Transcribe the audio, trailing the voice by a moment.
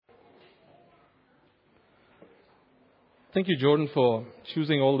Thank you, Jordan, for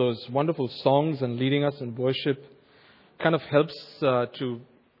choosing all those wonderful songs and leading us in worship. Kind of helps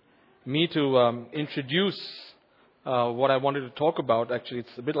me to introduce what I wanted to talk about. Actually,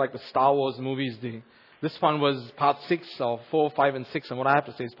 it's a bit like the Star Wars movies. This one was part 6 or 4, 5, and 6, and what I have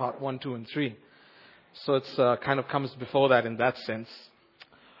to say is part 1, 2, and 3. So it's kind of comes before that in that sense.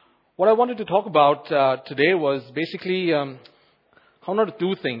 What I wanted to talk about today was basically how not to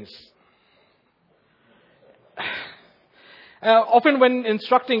do things. Often when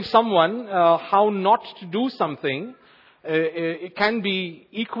instructing someone how not to do something, it can be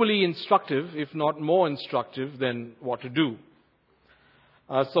equally instructive, if not more instructive, than what to do.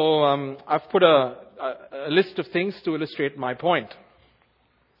 So I've put a list of things to illustrate my point.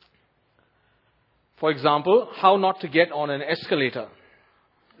 For example, how not to get on an escalator.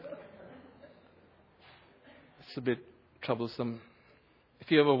 It's a bit troublesome. If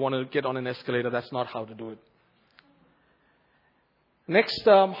you ever want to get on an escalator, that's not how to do it. Next,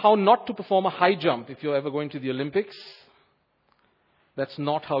 how not to perform a high jump if you're ever going to the Olympics. That's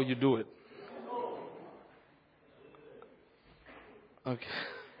not how you do it. Okay.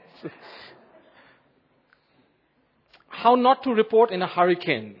 How not to report in a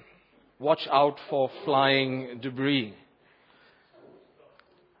hurricane. Watch out for flying debris.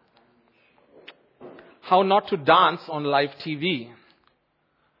 How not to dance on live TV.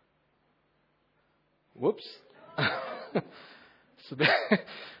 Whoops. It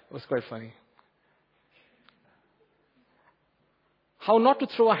was quite funny. How not to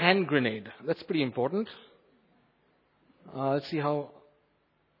throw a hand grenade. That's pretty important. Let's see how.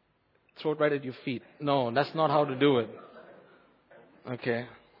 Throw it right at your feet. No, that's not how to do it. Okay.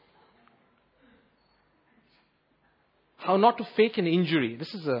 How not to fake an injury.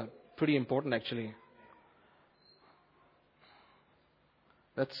 This is pretty important actually.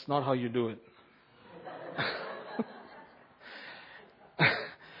 That's not how you do it.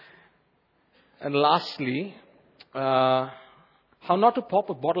 And lastly, how not to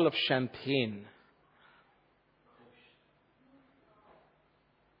pop a bottle of champagne.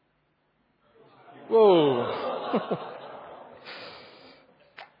 Whoa.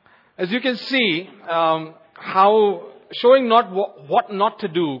 As you can see, how showing not what not to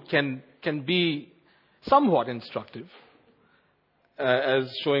do can be somewhat instructive as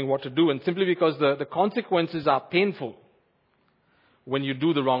showing what to do, and simply because the consequences are painful when you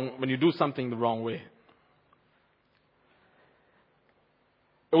do something the wrong way.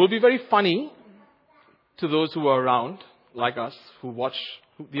 It will be very funny to those who are around, like us, who watch,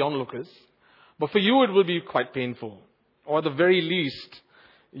 the onlookers. But for you, it will be quite painful. Or at the very least,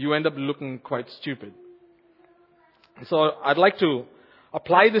 you end up looking quite stupid. So I'd like to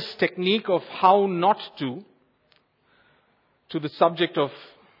apply this technique of how not to the subject of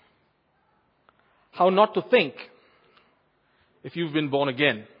how not to think if you've been born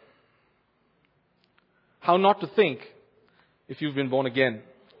again. How not to think if you've been born again.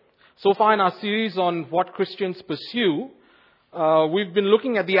 So far in our series on what Christians pursue, we've been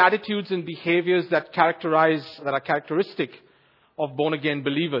looking at the attitudes and behaviors that are characteristic of born again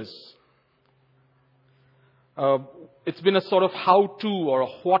believers. It's been a sort of how to or a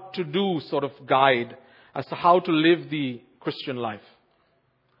what to do sort of guide as to how to live the Christian life.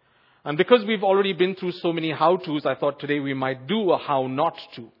 And because we've already been through so many how-tos, I thought today we might do a how not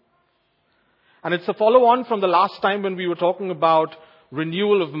to. And it's a follow-on from the last time when we were talking about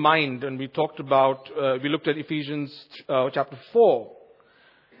renewal of mind, and we looked at Ephesians chapter 4.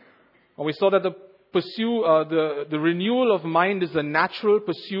 And we saw that the renewal of mind is a natural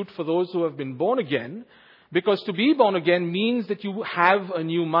pursuit for those who have been born again, because to be born again means that you have a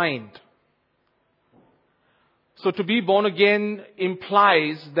new mind. So to be born again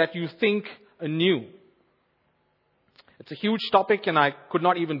implies that you think anew. It's a huge topic, and I could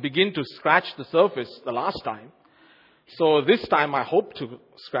not even begin to scratch the surface the last time. So this time I hope to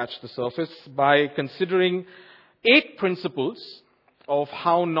scratch the surface by considering 8 principles of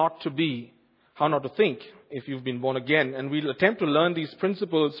how not to think if you've been born again. And we'll attempt to learn these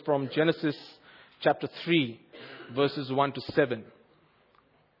principles from Genesis chapter 3, verses 1 to 7.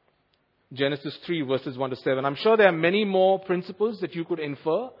 Genesis 3, verses 1 to 7. I'm sure there are many more principles that you could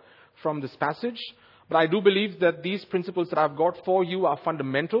infer from this passage, but I do believe that these principles that I've got for you are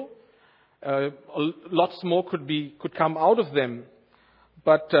fundamental. Lots more could come out of them.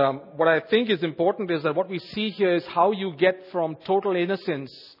 But what I think is important is that what we see here is how you get from total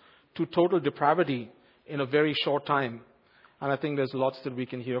innocence to total depravity in a very short time. And I think there's lots that we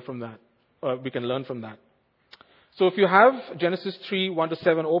can hear from that. We can learn from that. So if you have Genesis 3, 1 to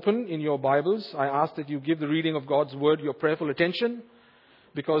 7 open in your Bibles, I ask that you give the reading of God's Word your prayerful attention,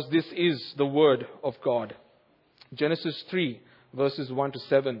 because this is the Word of God. Genesis 3, verses 1 to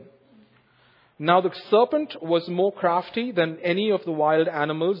 7. Now the serpent was more crafty than any of the wild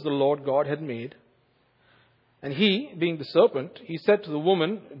animals the Lord God had made. And he, being the serpent, he said to the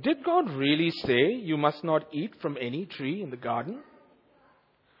woman, "Did God really say you must not eat from any tree in the garden?"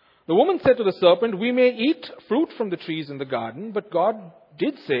 The woman said to the serpent, "We may eat fruit from the trees in the garden, but God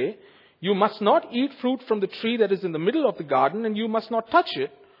did say, you must not eat fruit from the tree that is in the middle of the garden, and you must not touch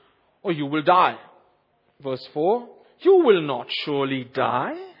it, or you will die." Verse 4, "You will not surely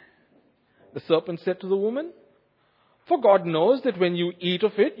die." The serpent said to the woman, "For God knows that when you eat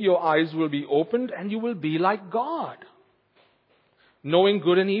of it, your eyes will be opened, and you will be like God, knowing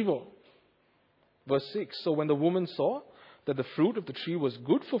good and evil." Verse 6, "So when the woman saw that the fruit of the tree was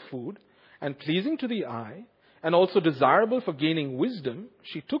good for food, and pleasing to the eye, and also desirable for gaining wisdom,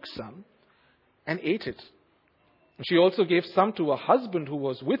 she took some and ate it. And she also gave some to her husband who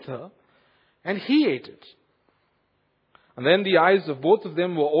was with her, and he ate it. And then the eyes of both of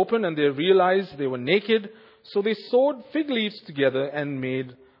them were open, and they realized they were naked. So they sewed fig leaves together and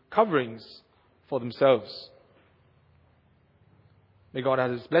made coverings for themselves." May God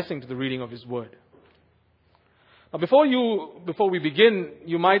add His blessing to the reading of His word. Now, before we begin,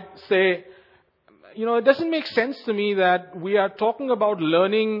 you might say, it doesn't make sense to me that we are talking about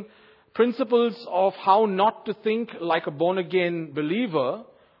learning principles of how not to think like a born-again believer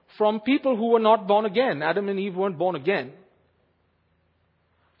from people who were not born again. Adam and Eve weren't born again.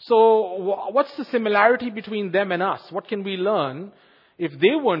 So what's the similarity between them and us? What can we learn if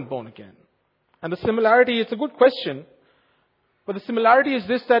they weren't born again? And the similarity, it's a good question. But the similarity is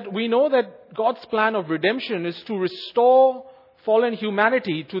this, that we know that God's plan of redemption is to restore fallen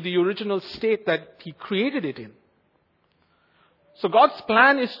humanity to the original state that He created it in. So God's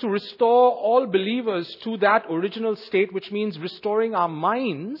plan is to restore all believers to that original state, which means restoring our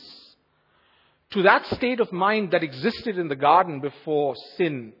minds to that state of mind that existed in the garden before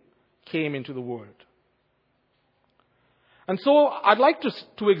sin came into the world. And so I'd like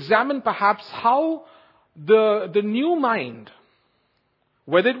to examine perhaps how the new mind,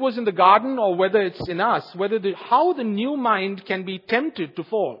 whether it was in the garden or whether it's in us, how the new mind can be tempted to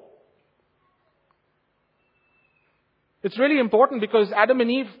fall. It's really important because Adam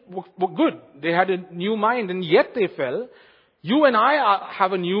and Eve were good. They had a new mind, and yet they fell. You and I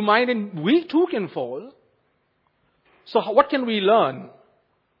have a new mind, and we too can fall. So what can we learn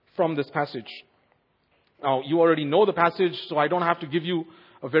from this passage? Now, you already know the passage, so I don't have to give you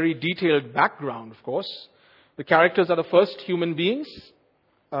a very detailed background, of course. The characters are the first human beings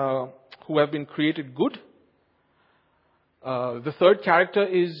who have been created good. The third character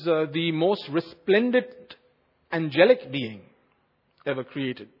is the most resplendent angelic being ever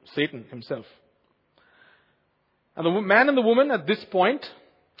created, Satan himself. And the man and the woman at this point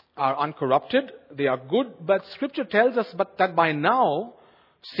are uncorrupted. They are good, but Scripture tells us that by now,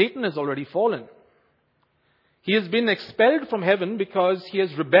 Satan has already fallen. He has been expelled from heaven because he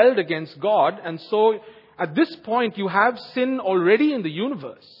has rebelled against God. And so at this point, you have sin already in the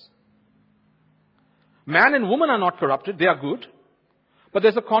universe. Man and woman are not corrupted. They are good. But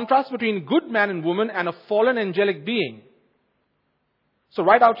there's a contrast between good man and woman and a fallen angelic being. So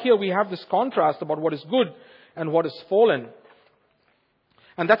right out here, we have this contrast about what is good and what is fallen.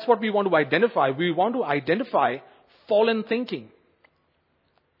 And that's what we want to identify. We want to identify fallen thinking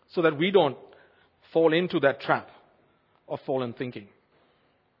so that we don't fall into that trap of fallen thinking.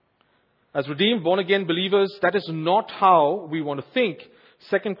 As redeemed, born-again believers, that is not how we want to think.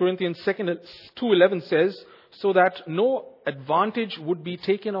 2 Corinthians 2:11 says, "So that no advantage would be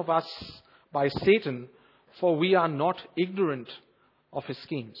taken of us by Satan, for we are not ignorant of his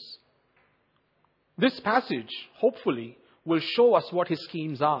schemes." This passage, hopefully, will show us what his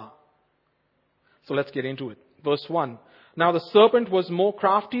schemes are. So let's get into it. Verse 1. "Now the serpent was more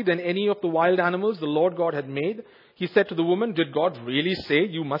crafty than any of the wild animals the Lord God had made. He said to the woman, 'Did God really say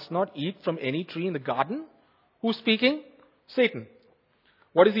you must not eat from any tree in the garden?'" Who's speaking? Satan.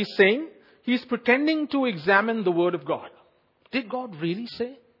 What is he saying? He's pretending to examine the Word of God. Did God really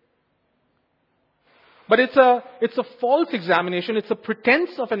say? But it's a false examination. It's a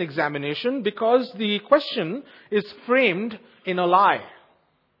pretense of an examination because the question is framed in a lie.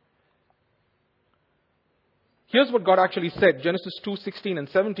 Here's what God actually said. Genesis 2:16 and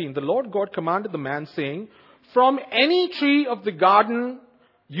 17. "The Lord God commanded the man, saying, 'From any tree of the garden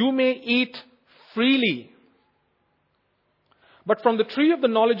you may eat freely. But from the tree of the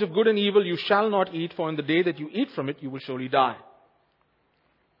knowledge of good and evil you shall not eat, for in the day that you eat from it you will surely die.'"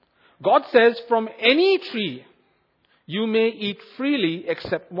 God says, from any tree you may eat freely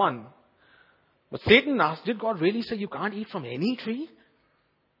except one. But Satan asked, did God really say you can't eat from any tree?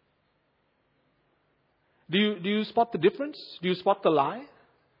 Do you spot the difference? Do you spot the lie?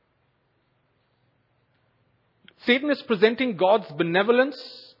 Satan is presenting God's benevolence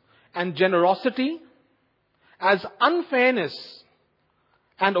and generosity as unfairness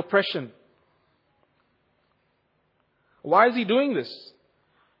and oppression. Why is he doing this?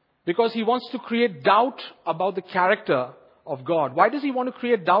 Because he wants to create doubt about the character of God. Why does he want to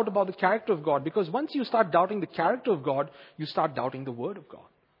create doubt about the character of God? Because once you start doubting the character of God, you start doubting the Word of God.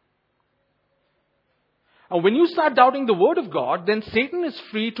 And when you start doubting the Word of God, then Satan is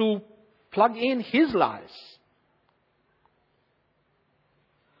free to plug in his lies.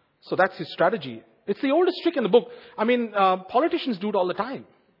 So that's his strategy. It's the oldest trick in the book. I mean, politicians do it all the time,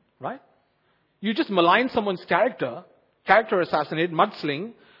 right? You just malign someone's character assassinate,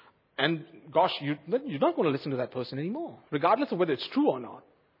 mudsling, and gosh, you're not going to listen to that person anymore, regardless of whether it's true or not.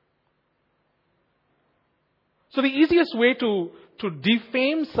 So the easiest way to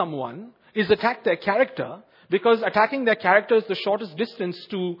defame someone is attack their character, because attacking their character is the shortest distance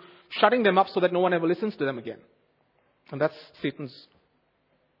to shutting them up so that no one ever listens to them again. And that's Satan's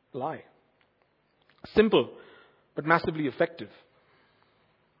lie. Simple, but massively effective.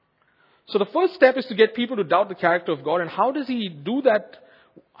 So the first step is to get people to doubt the character of God. And how does he do that?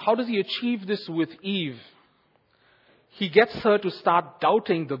 How does he achieve this with Eve? He gets her to start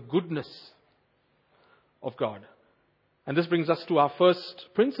doubting the goodness of God. And this brings us to our first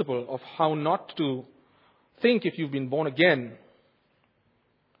principle of how not to think if you've been born again.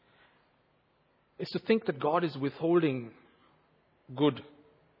 Is to think that God is withholding good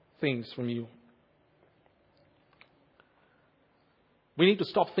things from you. We need to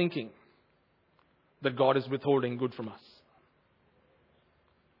stop thinking that God is withholding good from us.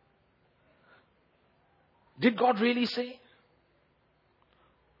 Did God really say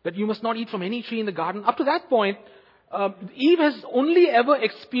that you must not eat from any tree in the garden? Up to that point, Eve has only ever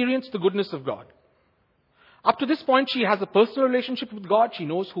experienced the goodness of God. Up to this point, she has a personal relationship with God. She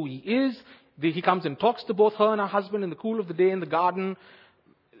knows who He is. He comes and talks to both her and her husband in the cool of the day in the garden.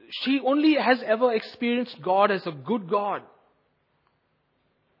 She only has ever experienced God as a good God.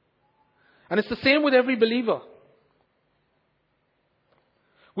 And it's the same with every believer.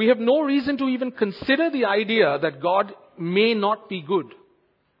 We have no reason to even consider the idea that God may not be good.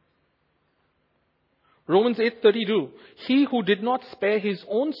 Romans 8:32, He who did not spare His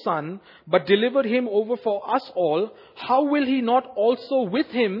own Son, but delivered Him over for us all, how will He not also with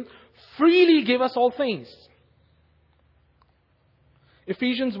Him freely give us all things?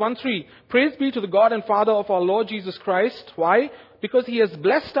 Ephesians 1:3, Praise be to the God and Father of our Lord Jesus Christ. Why? Because He has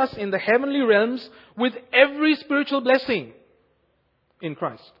blessed us in the heavenly realms with every spiritual blessing in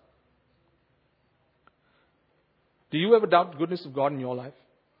Christ. Do you ever doubt the goodness of God in your life?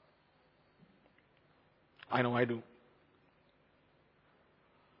 I know I do.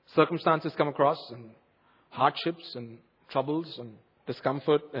 Circumstances come across, and hardships and troubles and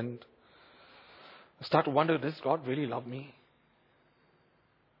discomfort, and I start to wonder, does God really love me?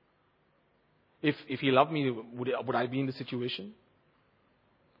 If He loved me, would I be in this situation?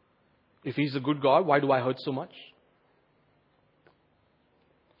 If He's a good God, why do I hurt so much?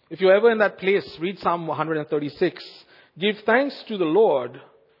 If you're ever in that place, read Psalm 136. Give thanks to the Lord,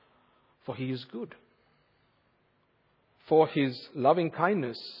 for He is good. For His loving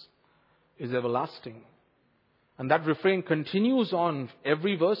kindness is everlasting. And that refrain continues on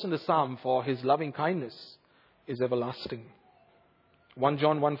every verse in the Psalm, for His loving kindness is everlasting. 1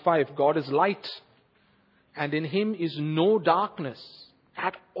 John 1:5, God is light, and in Him is no darkness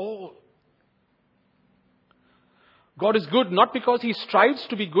at all. God is good, not because He strives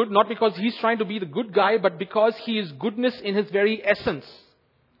to be good, not because He's trying to be the good guy, but because He is goodness in His very essence.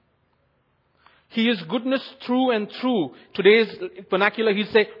 He is goodness through and through. Today's vernacular,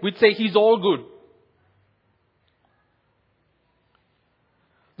 we'd say He's all good.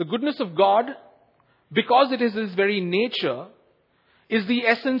 The goodness of God, because it is His very nature, is the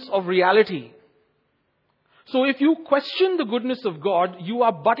essence of reality. So if you question the goodness of God, you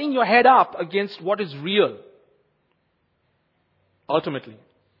are butting your head up against what is real. Ultimately.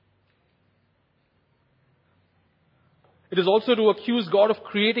 It is also to accuse God of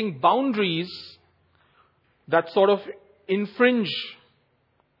creating boundaries that sort of infringe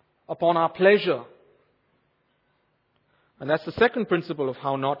upon our pleasure. And that's the second principle of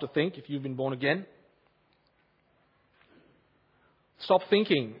how not to think if you've been born again. Stop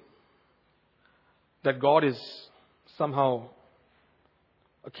thinking that God is somehow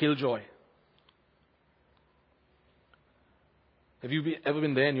a killjoy. Have you ever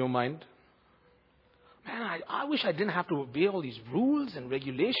been there in your mind? Man, I wish I didn't have to obey all these rules and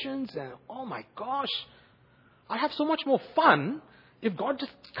regulations, and oh my gosh, I'd have so much more fun if God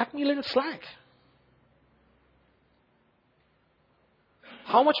just cut me a little slack.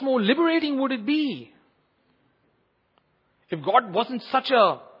 how much more liberating would it be if God wasn't such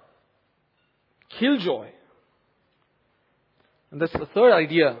a killjoy? And that's the third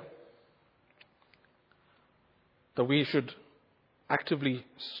idea that we should actively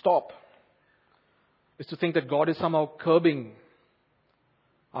stop, is to think that God is somehow curbing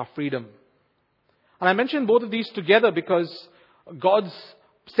our freedom. And I mention both of these together because God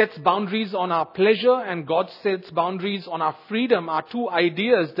sets boundaries on our pleasure and God sets boundaries on our freedom are two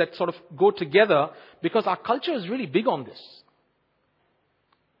ideas that sort of go together, because our culture is really big on this.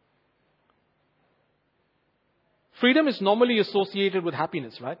 Freedom is normally associated with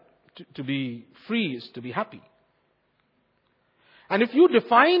happiness, right? To be free is to be happy. And if you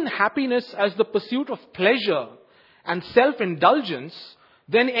define happiness as the pursuit of pleasure and self-indulgence,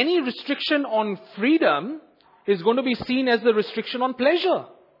 then any restriction on freedom is going to be seen as a restriction on pleasure.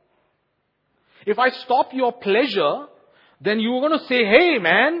 If I stop your pleasure, then you're going to say, hey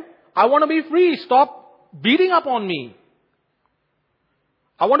man, I want to be free. Stop beating up on me.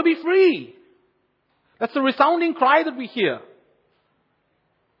 I want to be free. That's the resounding cry that we hear.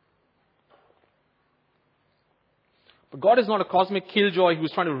 But God is not a cosmic killjoy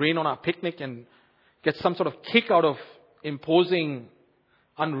who's trying to rain on our picnic and get some sort of kick out of imposing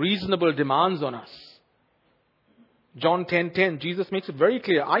unreasonable demands on us. John 10:10, Jesus makes it very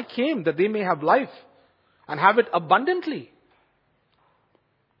clear, I came that they may have life and have it abundantly.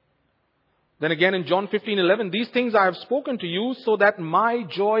 Then again in John 15:11, these things I have spoken to you so that my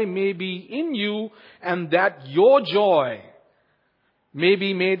joy may be in you and that your joy may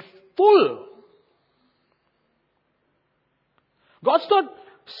be made full. God's not,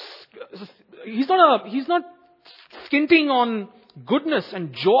 He's not skinting on goodness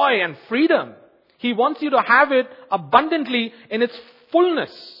and joy and freedom. He wants you to have it abundantly in its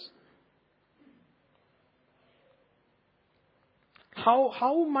fullness.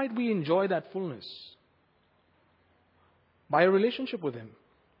 How might we enjoy that fullness? By a relationship with Him.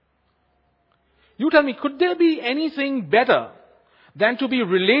 You tell me, could there be anything better than to be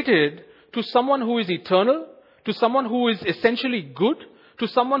related to someone who is eternal, to someone who is essentially good, to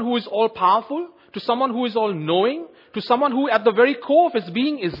someone who is all-powerful, to someone who is all-knowing, to someone who at the very core of his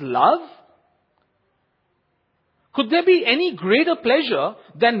being is love? Could there be any greater pleasure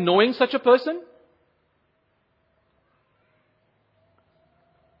than knowing such a person?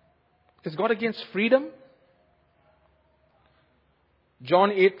 Is God against freedom? John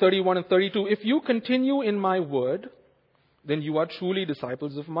 8:31 and 32. If you continue in my word, then you are truly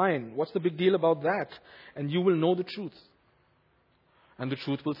disciples of mine. What's the big deal about that? And you will know the truth. And the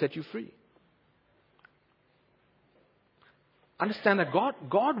truth will set you free. Understand that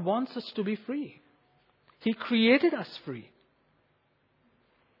God wants us to be free. He created us free.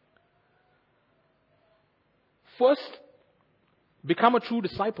 First, become a true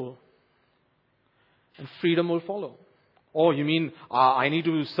disciple, and freedom will follow. Oh, you mean I need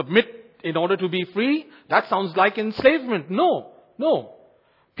to submit in order to be free? That sounds like enslavement. No.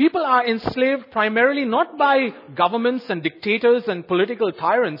 People are enslaved primarily not by governments and dictators and political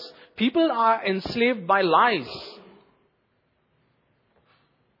tyrants. People are enslaved by lies.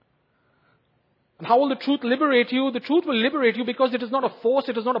 And how will the truth liberate you? The truth will liberate you because it is not a force,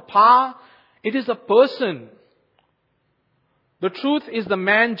 it is not a power, it is a person. The truth is the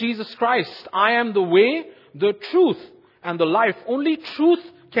man Jesus Christ. I am the way, the truth, and the life. Only truth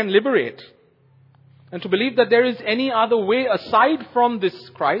can liberate. And to believe that there is any other way aside from this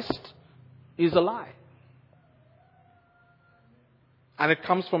Christ is a lie. And it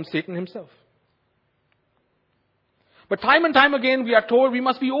comes from Satan himself. But time and time again we are told we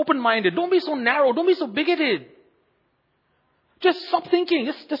must be open-minded. Don't be so narrow. Don't be so bigoted. Just stop thinking.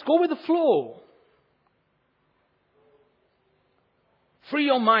 Just go with the flow. Free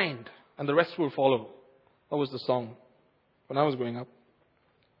your mind and the rest will follow. That was the song when I was growing up.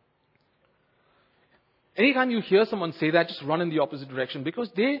 Anytime you hear someone say that, just run in the opposite direction,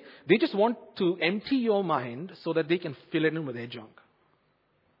 because they just want to empty your mind so that they can fill it in with their junk.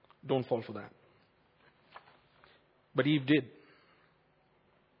 Don't fall for that. But Eve did.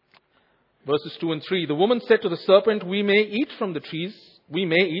 Verses 2 and 3. The woman said to the serpent, we may eat from the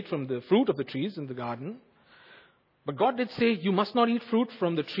fruit of the trees in the garden. But God did say, you must not eat fruit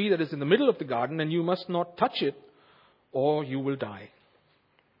from the tree that is in the middle of the garden, and you must not touch it, or you will die.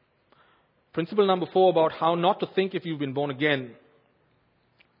 Principle number 4 about how not to think if you've been born again.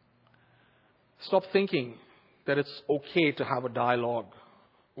 Stop thinking that it's okay to have a dialogue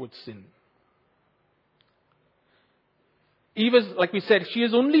with sin. Eve is, like we said, she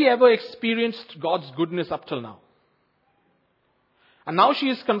has only ever experienced God's goodness up till now. And now she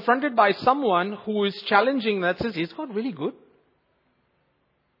is confronted by someone who is challenging that, says, is God really good?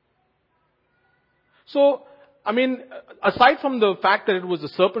 So, aside from the fact that it was the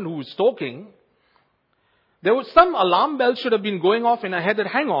serpent who was talking, there was some alarm bells should have been going off in her head that,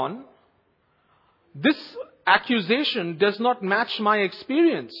 hang on, this accusation does not match my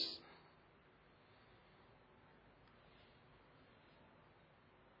experience.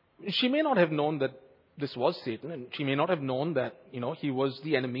 She may not have known that this was Satan, and she may not have known that, he was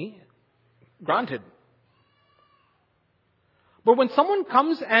the enemy. Granted. But when someone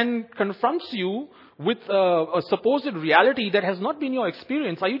comes and confronts you with a supposed reality that has not been your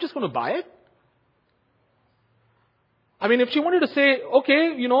experience, are you just going to buy it? If she wanted to say,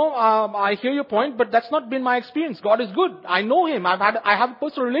 okay, I hear your point, but that's not been my experience. God is good. I know Him. I have a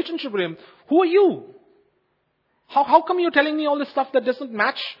personal relationship with Him. Who are you? How come you're telling me all this stuff that doesn't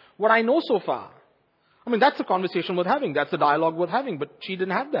match what I know so far? That's a conversation worth having. That's a dialogue worth having. But she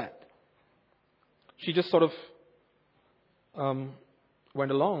didn't have that. She just sort of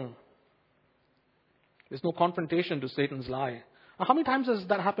went along. There's no confrontation to Satan's lie. Now, how many times has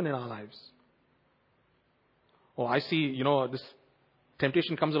that happened in our lives? Oh, I see, this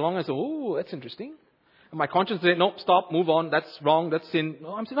temptation comes along. I say, oh, that's interesting. And my conscience says, no, stop, move on. That's wrong. That's sin.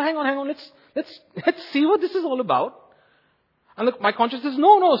 No, I'm saying, hang on. Let's see what this is all about. And look, my conscience says,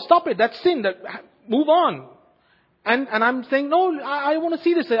 no, stop it. That's sin. Move on. And I'm saying, no, I want to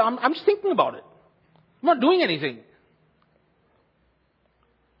see this. I'm just thinking about it. I'm not doing anything.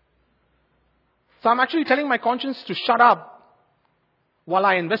 So I'm actually telling my conscience to shut up while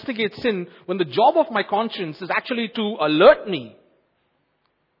I investigate sin, when the job of my conscience is actually to alert me.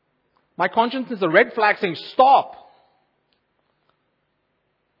 My conscience is a red flag saying, stop.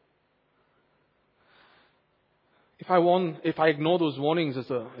 If I ignore those warnings as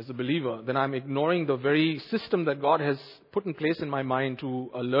a believer, then I'm ignoring the very system that God has put in place in my mind to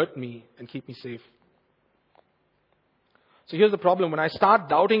alert me and keep me safe. So here's the problem. When I start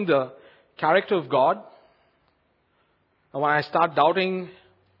doubting the character of God, and when I start doubting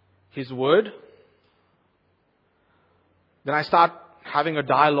His Word, then I start having a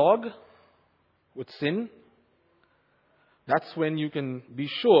dialogue with sin. That's when you can be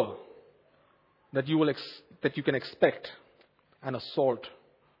sure that you can expect an assault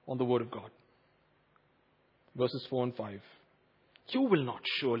on the Word of God. Verses 4 and 5. You will not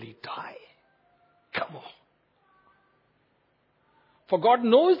surely die. Come on. For God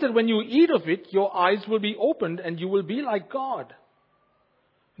knows that when you eat of it, your eyes will be opened and you will be like God,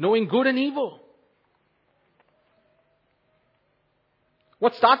 knowing good and evil.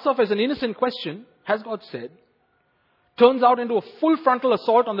 What starts off as an innocent question, has God said, turns out into a full frontal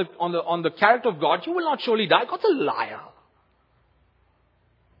assault on the character of God. You will not surely die. God's a liar.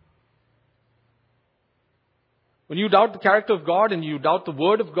 When you doubt the character of God and you doubt the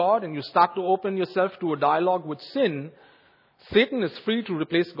Word of God and you start to open yourself to a dialogue with sin, Satan is free to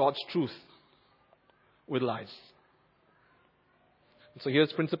replace God's truth with lies. So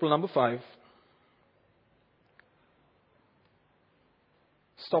here's principle number 5.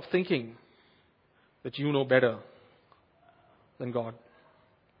 Stop thinking that you know better than God.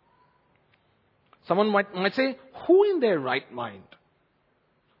 Someone might say, who in their right mind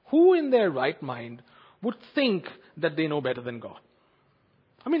would think that they know better than God?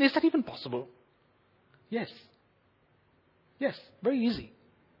 Is that even possible? Yes. Yes, very easy.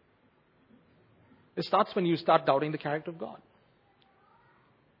 It starts when you start doubting the character of God.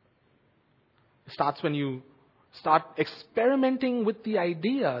 It starts when you start experimenting with the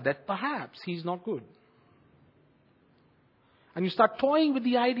idea that perhaps He's not good. And you start toying with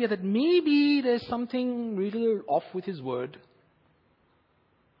the idea that maybe there's something really off with His Word.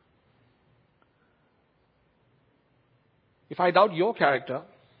 If I doubt your character,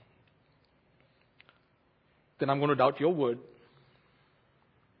 then I'm going to doubt your Word.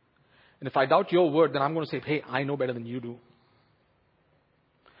 And if I doubt your Word, then I'm going to say, hey, I know better than you do.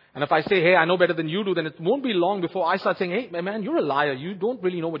 And if I say, hey, I know better than you do, then it won't be long before I start saying, hey, man, you're a liar. You don't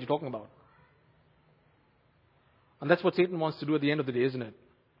really know what you're talking about. And that's what Satan wants to do at the end of the day, isn't it?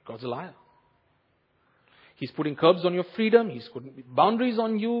 God's a liar. He's putting curbs on your freedom. He's putting boundaries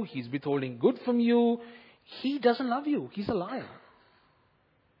on you. He's withholding good from you. He doesn't love you. He's a liar.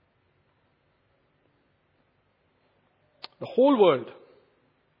 The whole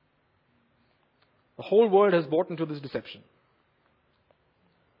world has bought into this deception.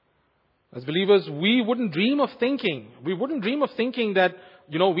 As believers, we wouldn't dream of thinking that,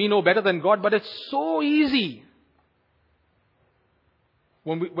 we know better than God, but it's so easy.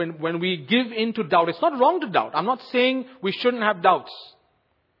 When we give in to doubt. It's not wrong to doubt. I'm not saying we shouldn't have doubts.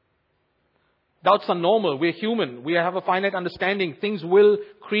 Doubts are normal. We're human. We have a finite understanding. Things will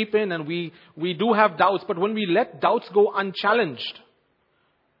creep in and we do have doubts. But when we let doubts go unchallenged,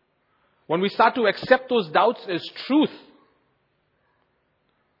 when we start to accept those doubts as truth,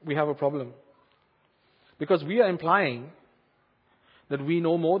 we have a problem. Because we are implying that we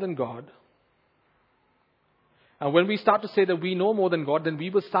know more than God. And when we start to say that we know more than God, then we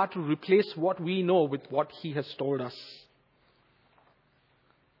will start to replace what we know with what He has told us.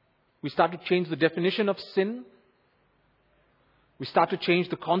 We start to change the definition of sin. We start to change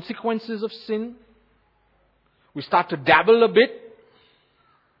the consequences of sin. We start to dabble a bit.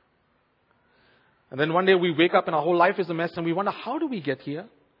 And then one day we wake up and our whole life is a mess and we wonder, how do we get here?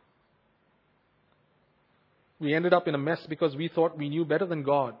 We ended up in a mess because we thought we knew better than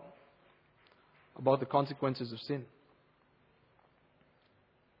God about the consequences of sin.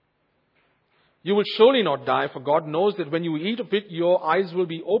 You will surely not die, for God knows that when you eat of it, your eyes will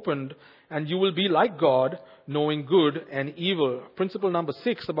be opened and you will be like God, knowing good and evil. Principle number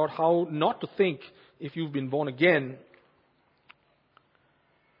 6 about how not to think if you've been born again.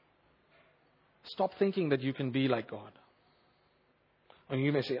 Stop thinking that you can be like God. And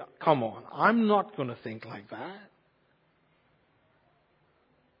you may say, come on, I'm not going to think like that.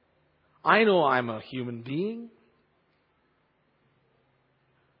 I know I'm a human being.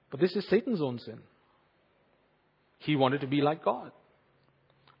 But this is Satan's own sin. He wanted to be like God.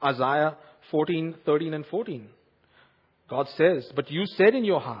 Isaiah 14, 13 and 14. God says, but you said in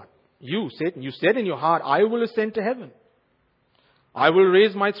your heart, you, Satan, you said in your heart, I will ascend to heaven. I will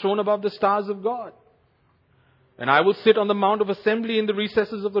raise my throne above the stars of God. And I will sit on the mount of assembly in the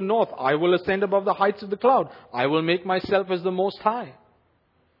recesses of the north. I will ascend above the heights of the cloud. I will make myself as the Most High.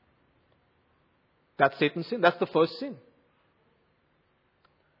 That's Satan's sin. That's the first sin.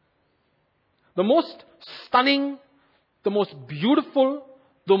 The most stunning, the most beautiful,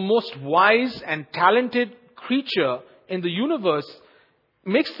 the most wise and talented creature in the universe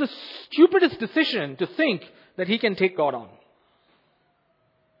makes the stupidest decision to think that he can take God on.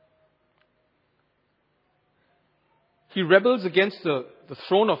 He rebels against the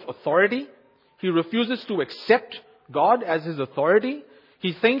throne of authority. He refuses to accept God as his authority.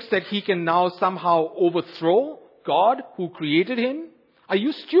 He thinks that he can now somehow overthrow God who created him. Are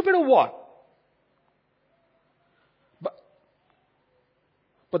you stupid or what?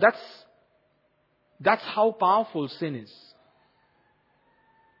 But that's how powerful sin is.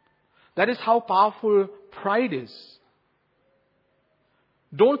 That is how powerful pride is.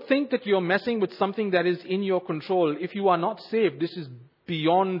 Don't think that you're messing with something that is in your control. If you are not saved, this is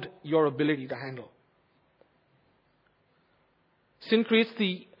beyond your ability to handle. Sin creates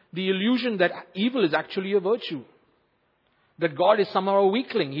the illusion that evil is actually a virtue. That God is somehow a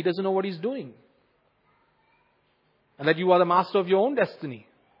weakling. He doesn't know what he's doing. And that you are the master of your own destiny.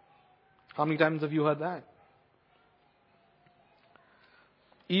 How many times have you heard that?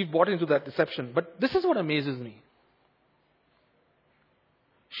 Eve bought into that deception. But this is what amazes me.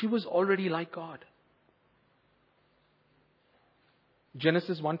 She was already like God.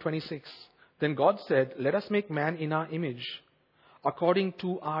 Genesis 1:26. Then God said, let us make man in our image, according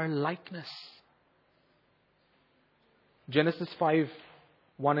to our likeness. Genesis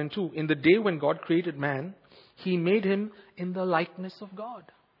 5:1 and 2. In the day when God created man, he made him in the likeness of God.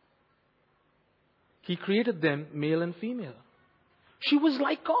 He created them male and female. She was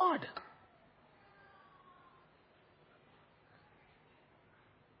like God.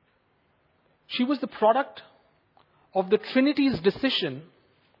 She was the product of the Trinity's decision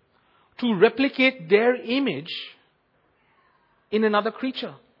to replicate their image in another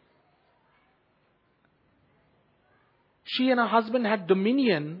creature. She and her husband had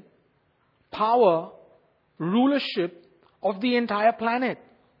dominion, power, rulership of the entire planet.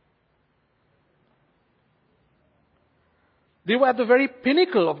 They were at the very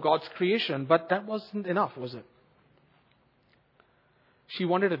pinnacle of God's creation, but that wasn't enough, was it? She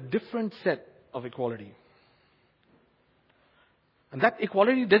wanted a different set of equality. And that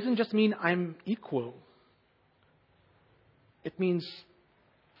equality doesn't just mean I'm equal. It means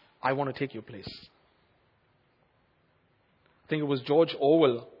I want to take your place. I think it was George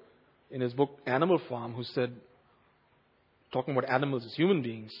Orwell in his book Animal Farm who said, talking about animals as human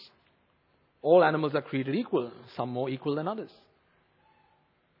beings, all animals are created equal, some more equal than others.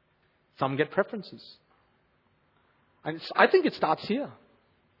 Some get preferences. And I think it starts here.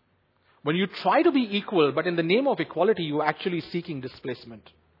 When you try to be equal, but in the name of equality, you're actually seeking displacement.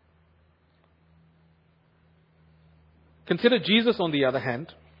 Consider Jesus, on the other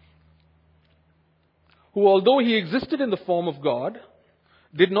hand, who, although he existed in the form of God,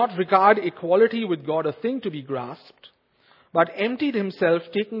 did not regard equality with God a thing to be grasped, but emptied himself,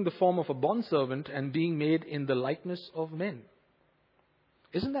 taking the form of a bondservant and being made in the likeness of men.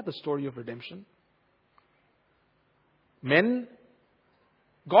 Isn't that the story of redemption? Men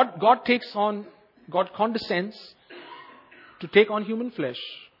God condescends to take on human flesh.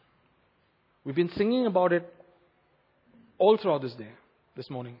 We've been singing about it all throughout this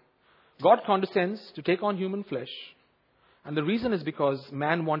morning. God condescends to take on human flesh. And the reason is because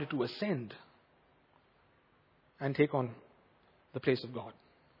man wanted to ascend and take on the place of God.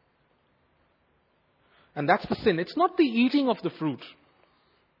 And that's the sin. It's not the eating of the fruit.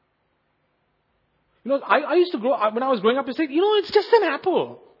 I used to when I was growing up, to say, it's just an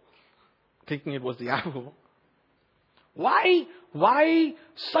apple. Thinking it was the apple. Why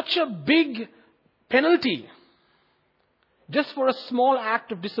such a big penalty? Just for a small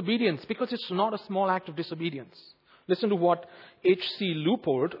act of disobedience. Because it's not a small act of disobedience. Listen to what H.C.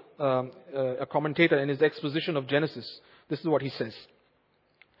 Leupold, a commentator in his exposition of Genesis, this is what he says.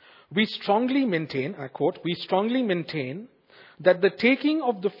 We strongly maintain, I quote, we strongly maintain that the taking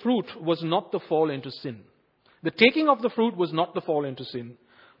of the fruit was not the fall into sin. The taking of the fruit was not the fall into sin.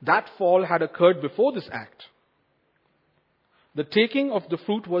 That fall had occurred before this act. The taking of the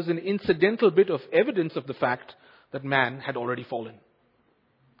fruit was an incidental bit of evidence of the fact that man had already fallen.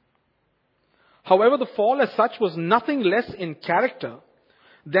 However, the fall as such was nothing less in character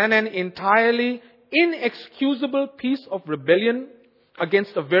than an entirely inexcusable piece of rebellion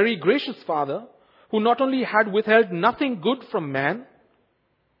against a very gracious Father who not only had withheld nothing good from man,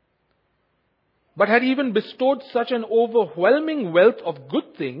 but had even bestowed such an overwhelming wealth of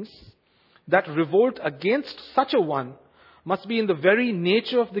good things that revolt against such a one must be in the very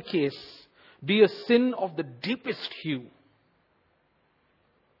nature of the case, be a sin of the deepest hue.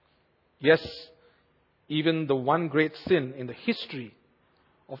 Yes, even the one great sin in the history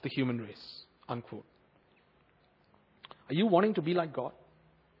of the human race. Unquote. Are you wanting to be like God?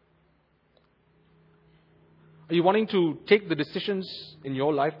 Are you wanting to take the decisions in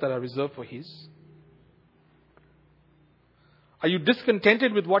your life that are reserved for His? Are you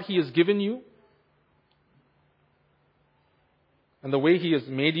discontented with what He has given you and the way He has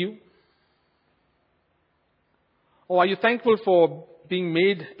made you? Or are you thankful for being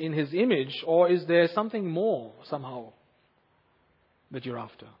made in His image? Or is there something more somehow that you're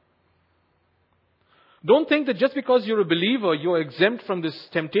after? Don't think that just because you're a believer, you're exempt from this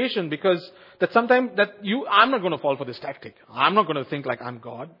temptation, because I'm not going to fall for this tactic. I'm not going to think like I'm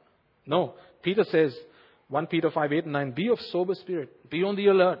God. No. Peter says, 1 Peter 5, 8 and 9, be of sober spirit. Be on the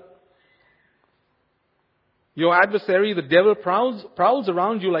alert. Your adversary, the devil, prowls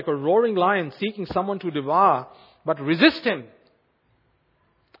around you like a roaring lion, seeking someone to devour. But resist him.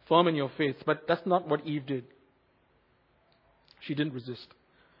 Firm in your faith. But that's not what Eve did. She didn't resist.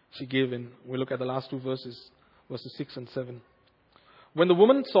 She gave in. We look at the last two verses 6 and 7. When the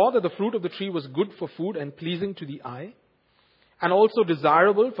woman saw that the fruit of the tree was good for food and pleasing to the eye, and also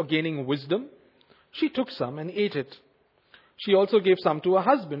desirable for gaining wisdom, she took some and ate it. She also gave some to her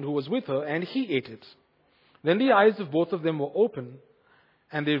husband who was with her, and he ate it. Then the eyes of both of them were open,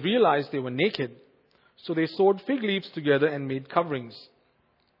 and they realized they were naked. So they sewed fig leaves together and made coverings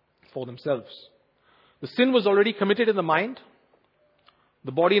for themselves. The sin was already committed in the mind.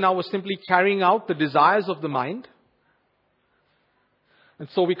 The body now was simply carrying out the desires of the mind. And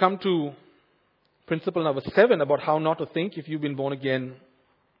so we come to principle number 7 about how not to think if you've been born again.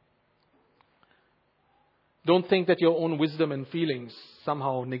 Don't think that your own wisdom and feelings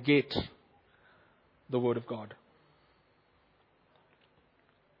somehow negate the Word of God.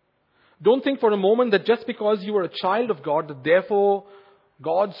 Don't think for a moment that just because you are a child of God, that therefore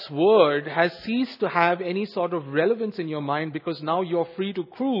God's Word has ceased to have any sort of relevance in your mind, because now you're free to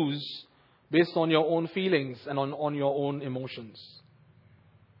cruise based on your own feelings and on your own emotions.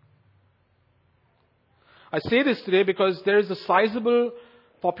 I say this today because there is a sizable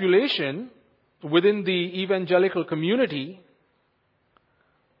population within the evangelical community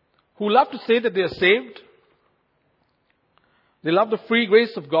who love to say that they are saved. They love the free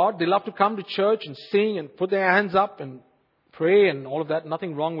grace of God. They love to come to church and sing and put their hands up and pray and all of that.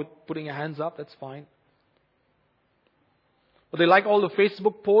 Nothing wrong with putting your hands up. That's fine. But they like all the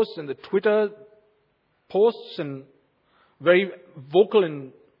Facebook posts and the Twitter posts and very vocal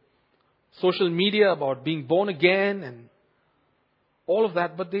in social media about being born again and all of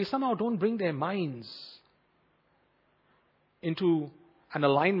that. But they somehow don't bring their minds into an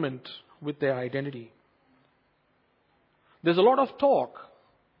alignment with their identity. There's a lot of talk,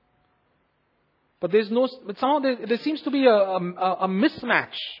 but somehow there seems to be a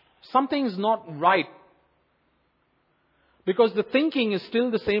mismatch. Something's not right, because the thinking is still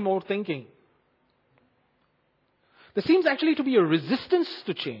the same old thinking. There seems actually to be a resistance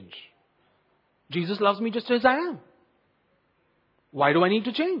to change. Jesus loves me just as I am. Why do I need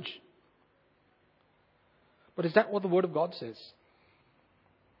to change? But is that what the Word of God says?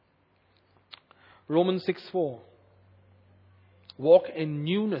 Romans 6:4. Walk in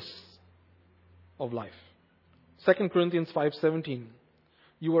newness of life. 2 Corinthians 5:17.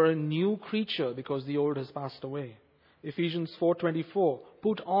 You are a new creature because the old has passed away. Ephesians 4:24.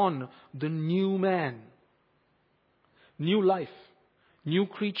 Put on the new man. New life. New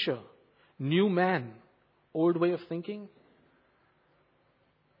creature. New man. Old way of thinking.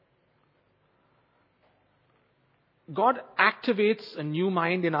 God activates a new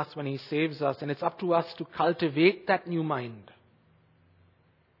mind in us when He saves us, and it's up to us to cultivate that new mind.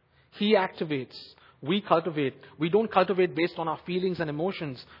 He activates. We cultivate. We don't cultivate based on our feelings and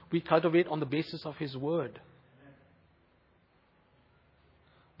emotions. We cultivate on the basis of His Word.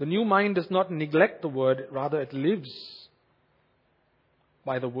 The new mind does not neglect the Word, rather it lives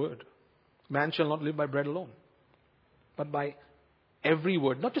by the Word. Man shall not live by bread alone, but by every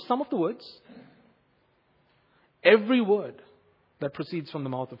word, not just some of the words. Every word that proceeds from the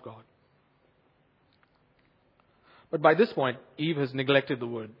mouth of God. But by this point, Eve has neglected the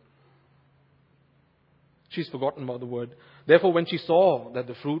word. She's forgotten about the word. Therefore, when she saw that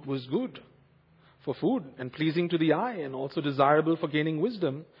the fruit was good for food and pleasing to the eye and also desirable for gaining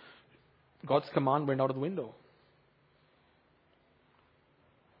wisdom, God's command went out of the window.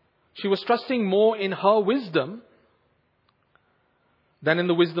 She was trusting more in her wisdom than in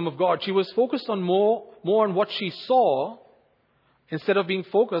the wisdom of God. She was focused on more on what she saw instead of being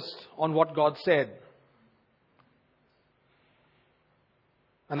focused on what God said.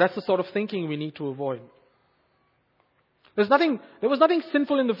 And that's the sort of thinking we need to avoid. There was nothing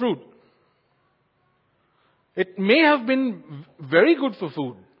sinful in the fruit. It may have been very good for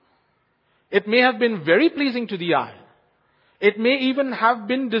food. It may have been very pleasing to the eye. It may even have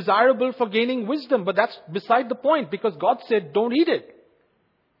been desirable for gaining wisdom, but that's beside the point, because God said, don't eat it.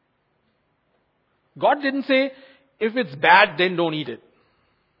 God didn't say, if it's bad, then don't eat it.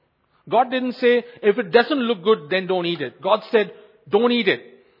 God didn't say, if it doesn't look good, then don't eat it. God said, don't eat it.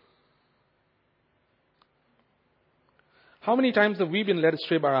 How many times have we been led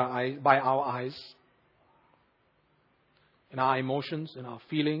astray by our eyes, in our emotions, in our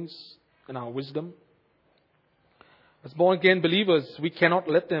feelings, in our wisdom? As born again believers, we cannot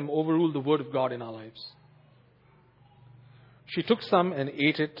let them overrule the Word of God in our lives. She took some and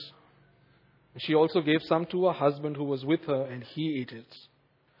ate it. She also gave some to her husband who was with her, and he ate it.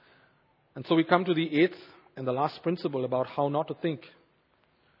 And so we come to the eighth and the last principle about how not to think.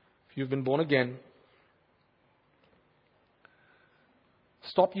 If you've been born again,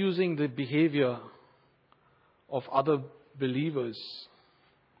 stop using the behavior of other believers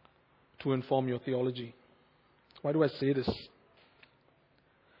to inform your theology. Why do I say this?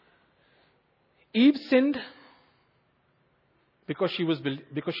 Eve sinned because she was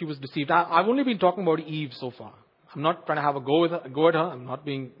deceived. I've only been talking about Eve so far. I'm not trying to have a go at her. I'm not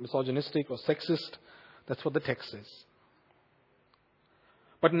being misogynistic or sexist. That's what the text says.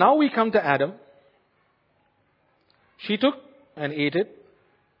 But now we come to Adam. She took and ate it.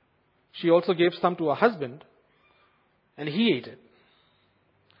 She also gave some to her husband, and he ate it.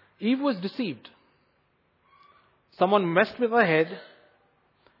 Eve was deceived. Someone messed with her head,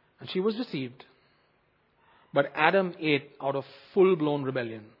 and she was deceived. But Adam ate out of full-blown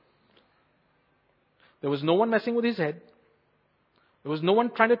rebellion. There was no one messing with his head. There was no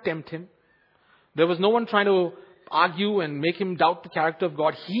one trying to tempt him. There was no one trying to argue and make him doubt the character of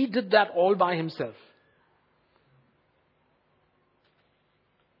God. He did that all by himself.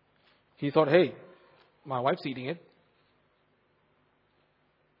 He thought, hey, my wife's eating it.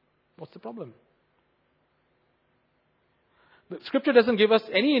 What's the problem? The scripture doesn't give us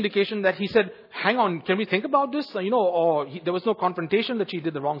any indication that he said, hang on, can we think about this? There was no confrontation that she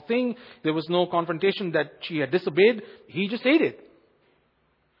did the wrong thing. There was no confrontation that she had disobeyed. He just ate it.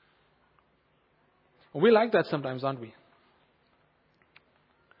 We like that sometimes, aren't we?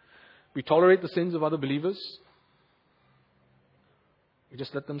 We tolerate the sins of other believers. We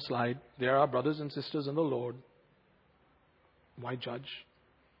just let them slide. They are our brothers and sisters in the Lord. Why judge?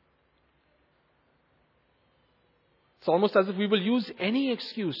 It's almost as if we will use any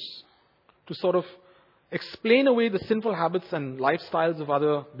excuse to sort of explain away the sinful habits and lifestyles of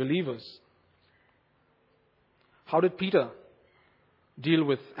other believers. How did Peter deal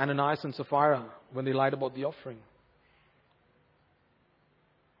with Ananias and Sapphira when they lied about the offering?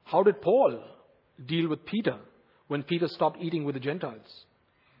 How did Paul deal with Peter when Peter stopped eating with the Gentiles?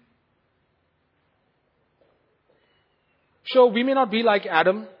 Sure, we may not be like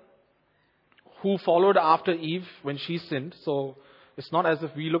Adam, who followed after Eve when she sinned. So it's not as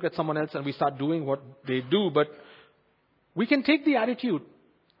if we look at someone else and we start doing what they do. But we can take the attitude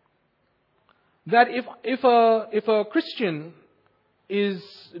that if a Christian is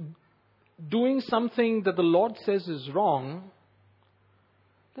doing something that the Lord says is wrong,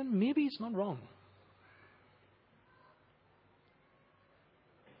 then maybe it's not wrong.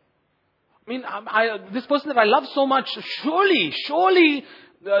 I mean, this person that I love so much, surely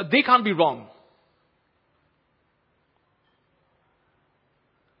they can't be wrong.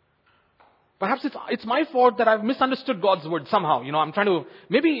 Perhaps it's my fault that I've misunderstood God's word somehow. I'm trying to,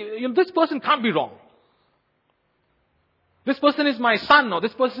 maybe this person can't be wrong. This person is my son, or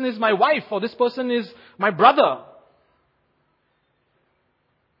this person is my wife, or this person is my brother.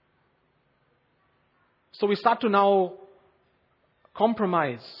 So we start to now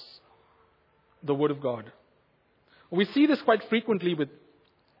compromise the word of God. We see this quite frequently with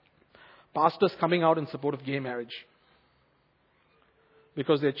pastors coming out in support of gay marriage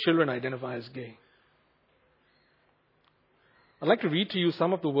because their children identify as gay. I'd like to read to you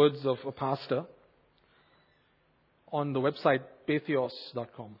some of the words of a pastor on the website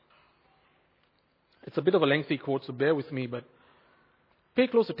patheos.com. It's a bit of a lengthy quote, so bear with me, but pay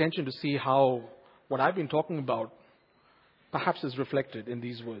close attention to see how what I've been talking about perhaps is reflected in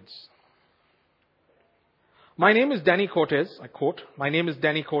these words. My name is Danny Cortez, I quote, "My name is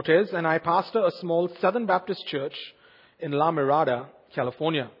Danny Cortez and I pastor a small Southern Baptist church in La Mirada,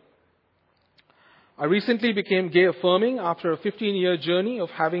 California. I recently became gay affirming after a 15-year journey of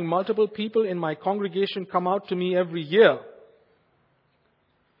having multiple people in my congregation come out to me every year.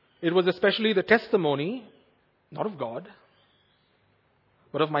 It was especially the testimony, not of God,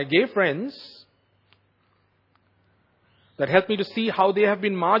 but of my gay friends, that helped me to see how they have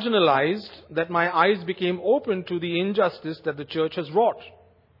been marginalized, that my eyes became open to the injustice that the church has wrought.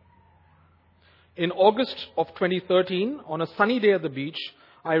 In August of 2013, on a sunny day at the beach,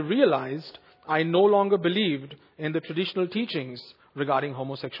 I realized I no longer believed in the traditional teachings regarding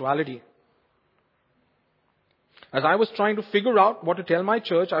homosexuality. As I was trying to figure out what to tell my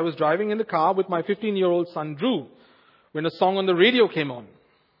church, I was driving in the car with my 15-year-old son, Drew, when a song on the radio came on.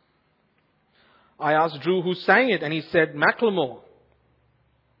 I asked Drew who sang it, and he said, Macklemore.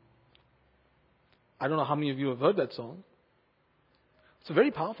 I don't know how many of you have heard that song. It's a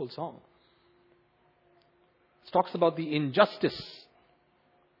very powerful song. It talks about the injustice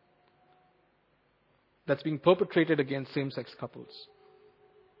that's being perpetrated against same-sex couples.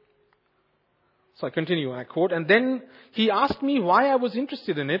 So I continue, I quote, "And then he asked me why I was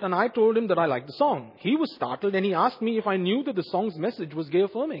interested in it, and I told him that I liked the song. He was startled, and he asked me if I knew that the song's message was gay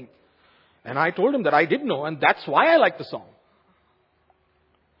affirming. And I told him that I did know, and that's why I liked the song.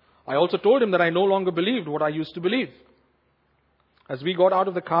 I also told him that I no longer believed what I used to believe. As we got out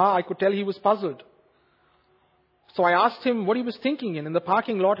of the car, I could tell he was puzzled. So I asked him what he was thinking, and in the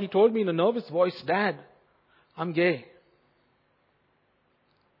parking lot, he told me in a nervous voice, Dad, I'm gay.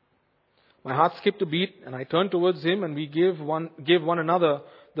 My heart skipped a beat, and I turned towards him, and we gave one another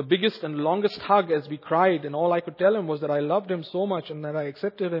the biggest and longest hug as we cried, and all I could tell him was that I loved him so much and that I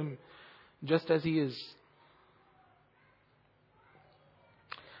accepted him just as he is.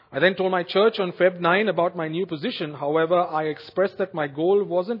 I then told my church on Feb 9 about my new position. However, I expressed that my goal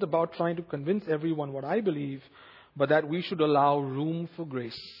wasn't about trying to convince everyone what I believe, but that we should allow room for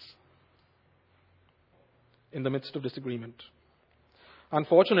grace in the midst of disagreement.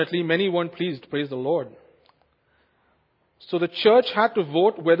 Unfortunately, many weren't pleased, praise the Lord. So the church had to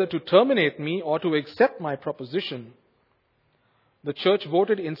vote whether to terminate me or to accept my proposition. The church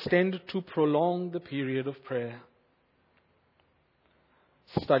voted instead to prolong the period of prayer,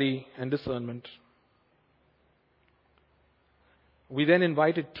 study, and discernment. We then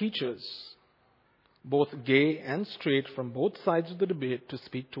invited teachers, both gay and straight, from both sides of the debate to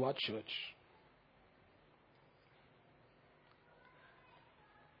speak to our church.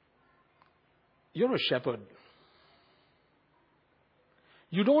 You're a shepherd.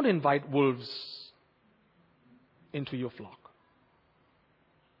 You don't invite wolves into your flock.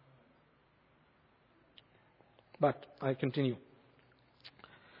 But I continue.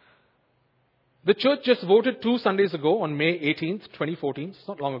 The church just voted 2 Sundays ago on May 18th, 2014. It's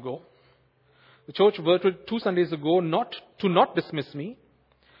not long ago. The church voted 2 Sundays ago not dismiss me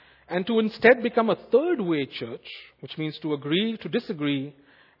and to instead become a third way church, which means to agree to disagree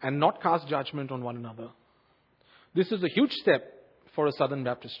and not cast judgment on one another. This is a huge step for a Southern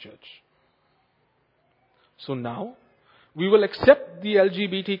Baptist church. So now, we will accept the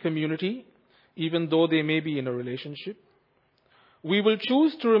LGBT community even though they may be in a relationship. We will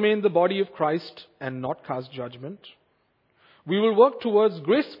choose to remain the body of Christ and not cast judgment. We will work towards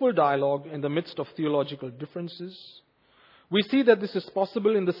graceful dialogue in the midst of theological differences. We see that this is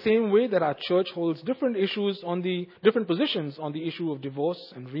possible in the same way that our church holds different positions on the issue of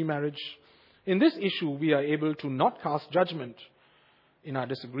divorce and remarriage. In this issue, we are able to not cast judgment in our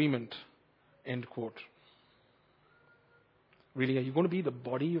disagreement, End quote. Really, are you going to be the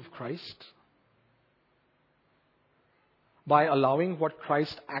body of Christ? By allowing what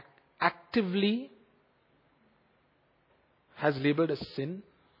Christ actively has labeled as sin?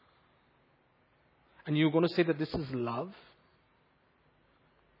 And you're going to say that this is love?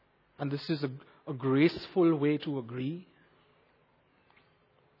 And this is a graceful way to agree?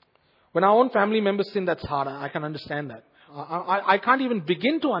 When our own family members sin, that's hard. I can understand that. I can't even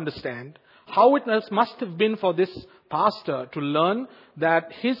begin to understand how it must have been for this pastor to learn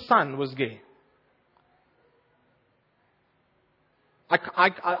that his son was gay.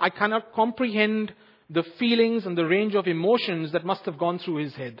 I cannot comprehend the feelings and the range of emotions that must have gone through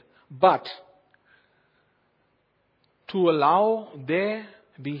his head. But to allow their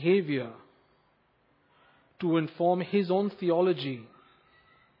behavior to inform his own theology,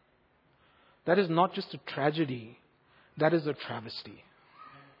 that is not just a tragedy, that is a travesty.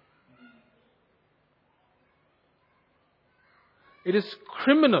 It is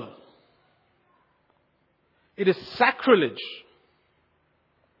criminal. It is sacrilege.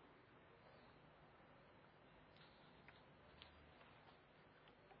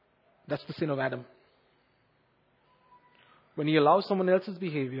 That's the sin of Adam. When he allows someone else's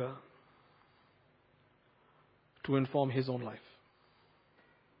behavior to inform his own life.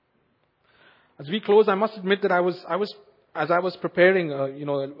 As we close, I must admit that as I was preparing,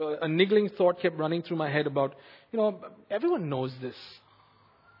 a niggling thought kept running through my head about, everyone knows this.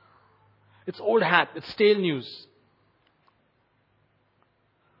 It's old hat. It's stale news.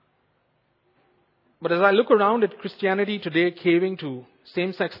 But as I look around at Christianity today caving to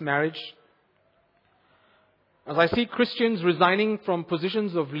same-sex marriage, as I see Christians resigning from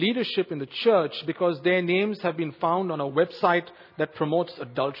positions of leadership in the church because their names have been found on a website that promotes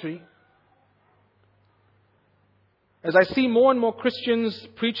adultery, as I see more and more Christians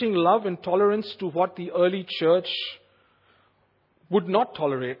preaching love and tolerance to what the early church would not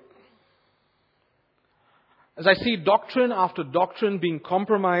tolerate, as I see doctrine after doctrine being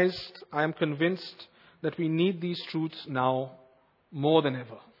compromised, I am convinced that we need these truths now more than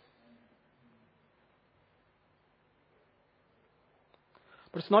ever.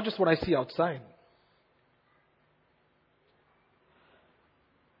 But it's not just what I see outside.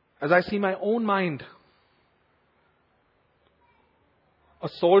 As I see my own mind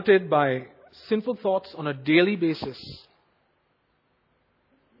assaulted by sinful thoughts on a daily basis,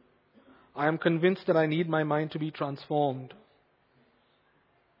 I am convinced that I need my mind to be transformed.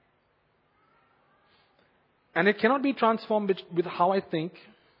 And it cannot be transformed with how I think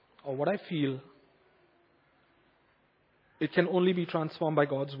or what I feel. It can only be transformed by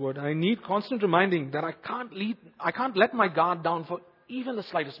God's word. I need constant reminding that I can't let my guard down for even the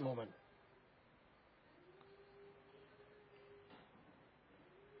slightest moment.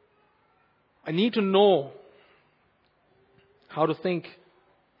 I need to know how to think.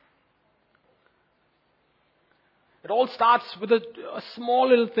 It all starts with a small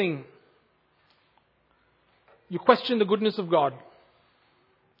little thing. You question the goodness of God.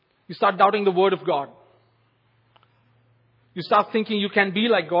 You start doubting the word of God. You start thinking you can be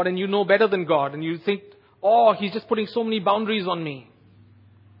like God and you know better than God. And you think, He's just putting so many boundaries on me.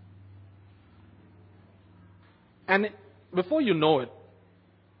 And before you know it,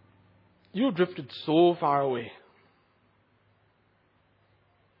 you drifted so far away.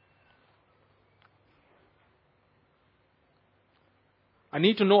 I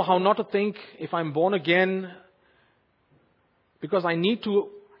need to know how not to think if I'm born again, because I need to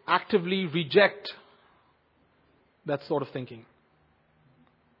actively reject that sort of thinking.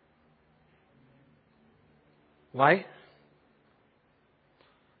 Why?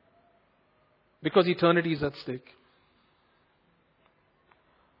 Because eternity is at stake.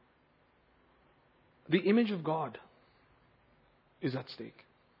 The image of God is at stake.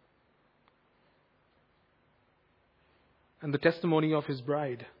 And the testimony of His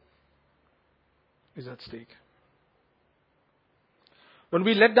bride is at stake. When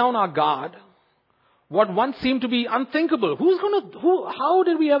we let down our guard, what once seemed to be unthinkable, how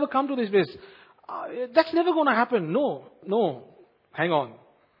did we ever come to this place? That's never going to happen. No, hang on.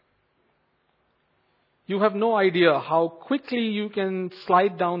 You have no idea how quickly you can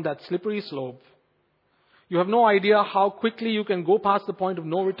slide down that slippery slope. You have no idea how quickly you can go past the point of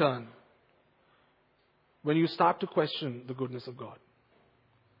no return when you start to question the goodness of God.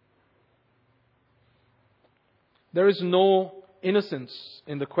 There is no innocence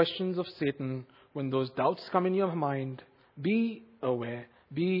in the questions of Satan when those doubts come in your mind. Be aware.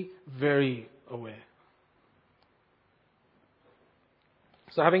 Be very aware.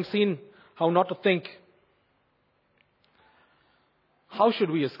 So having seen how not to think, how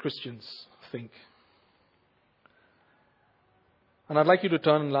should we as Christians think. And I'd like you to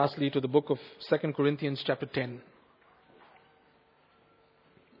turn lastly to the book of 2 Corinthians chapter 10.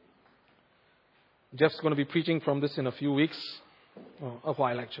 Jeff's going to be preaching from this in a few weeks, or a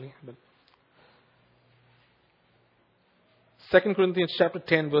while actually. But 2 Corinthians chapter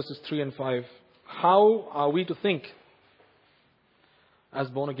 10 verses 3 and 5. How are we to think as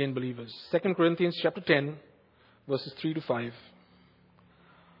born again believers? 2 Corinthians chapter 10 verses 3 to 5.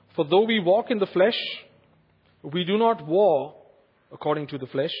 For though we walk in the flesh, we do not war according to the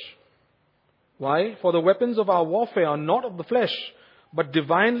flesh. Why? For the weapons of our warfare are not of the flesh, but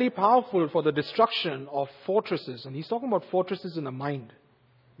divinely powerful for the destruction of fortresses. And he's talking about fortresses in the mind,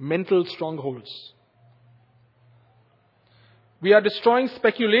 mental strongholds. We are destroying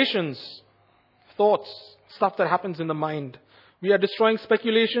speculations, thoughts, stuff that happens in the mind. We are destroying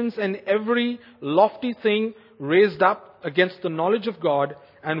speculations and every lofty thing raised up against the knowledge of God,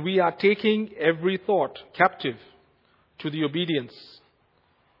 and we are taking every thought captive to the obedience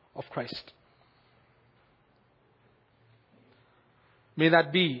of Christ. May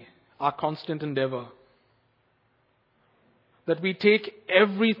that be our constant endeavor. That we take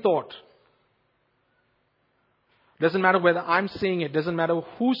every thought. Doesn't matter whether I'm saying it, doesn't matter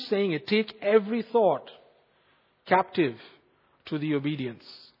who's saying it. Take every thought captive to the obedience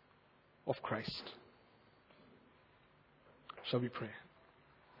of Christ. Shall we pray?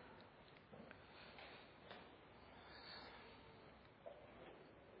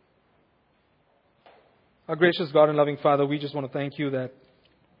 Our gracious God and loving Father, we just want to thank you that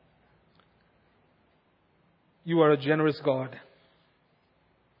you are a generous God.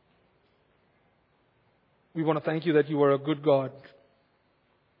 We want to thank you that you are a good God.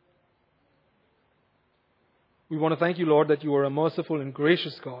 We want to thank you, Lord, that you are a merciful and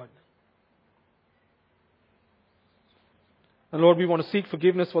gracious God. And Lord, we want to seek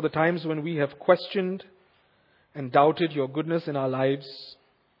forgiveness for the times when we have questioned and doubted your goodness in our lives.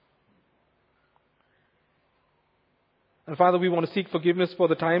 And Father, we want to seek forgiveness for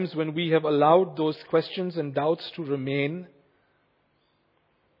the times when we have allowed those questions and doubts to remain.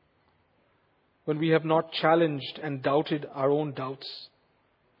 When we have not challenged and doubted our own doubts.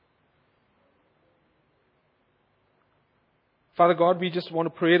 Father God, we just want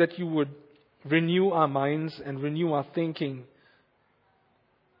to pray that you would renew our minds and renew our thinking.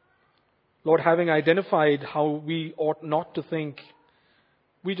 Lord, having identified how we ought not to think,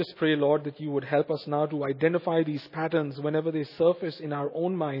 we just pray, Lord, that you would help us now to identify these patterns whenever they surface in our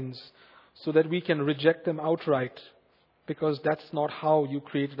own minds so that we can reject them outright, because that's not how you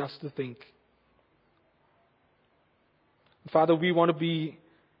created us to think. Father, we want to be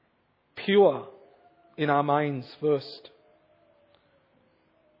pure in our minds first.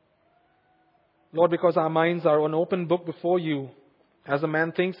 Lord, because our minds are an open book before you. As a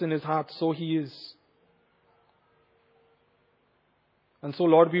man thinks in his heart, so he is. And so,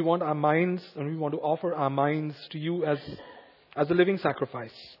 Lord, we want our minds and we want to offer our minds to you as a living sacrifice.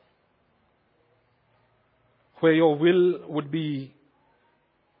 Where your will would be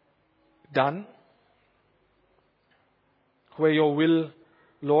done. Where your will,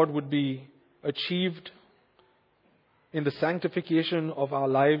 Lord, would be achieved in the sanctification of our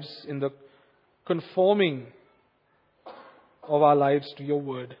lives, in the conforming of our lives to your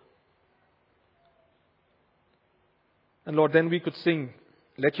word. And Lord, then we could sing,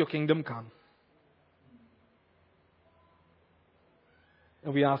 let your kingdom come.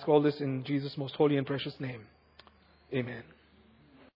 And we ask all this in Jesus' most holy and precious name. Amen.